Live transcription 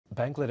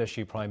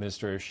Bangladeshi Prime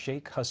Minister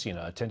Sheikh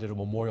Hasina attended a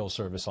memorial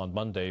service on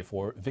Monday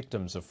for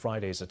victims of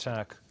Friday's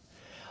attack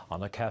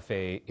on a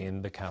cafe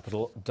in the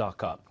capital,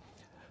 Dhaka.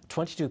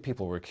 22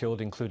 people were killed,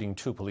 including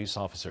 2 police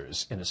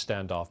officers, in a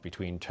standoff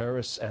between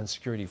terrorists and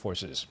security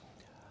forces.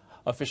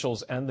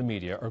 Officials and the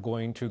media are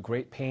going to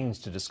great pains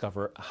to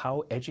discover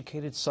how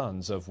educated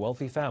sons of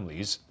wealthy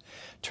families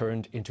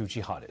turned into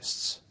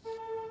jihadists.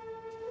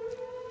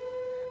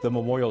 The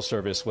memorial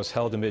service was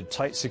held amid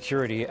tight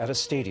security at a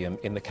stadium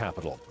in the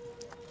capital.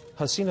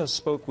 Hasina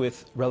spoke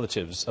with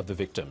relatives of the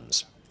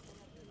victims.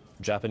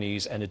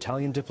 Japanese and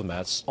Italian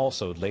diplomats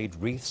also laid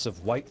wreaths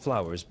of white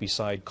flowers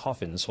beside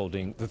coffins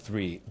holding the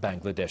 3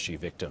 Bangladeshi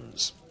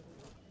victims.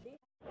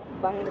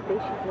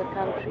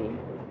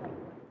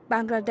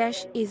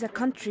 Bangladesh is a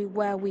country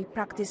where we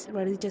practice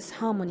religious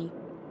harmony.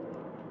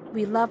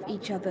 We love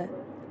each other.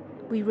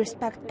 We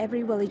respect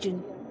every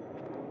religion.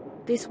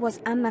 This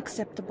was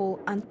unacceptable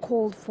and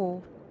called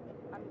for.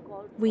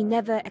 We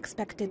never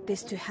expected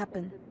this to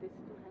happen.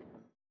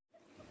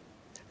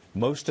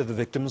 Most of the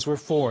victims were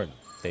foreign.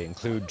 They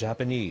include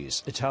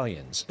Japanese,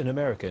 Italians, an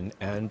American,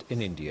 and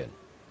an Indian.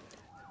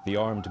 The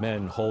armed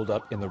men holed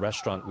up in the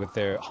restaurant with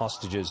their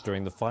hostages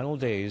during the final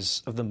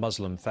days of the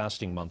Muslim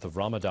fasting month of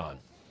Ramadan.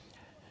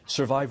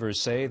 Survivors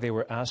say they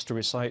were asked to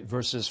recite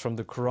verses from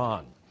the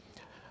Quran.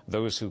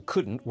 Those who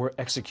couldn't were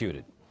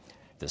executed.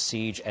 The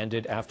siege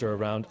ended after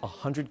around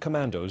 100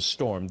 commandos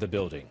stormed the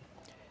building.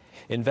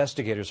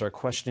 Investigators are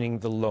questioning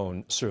the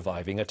lone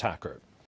surviving attacker.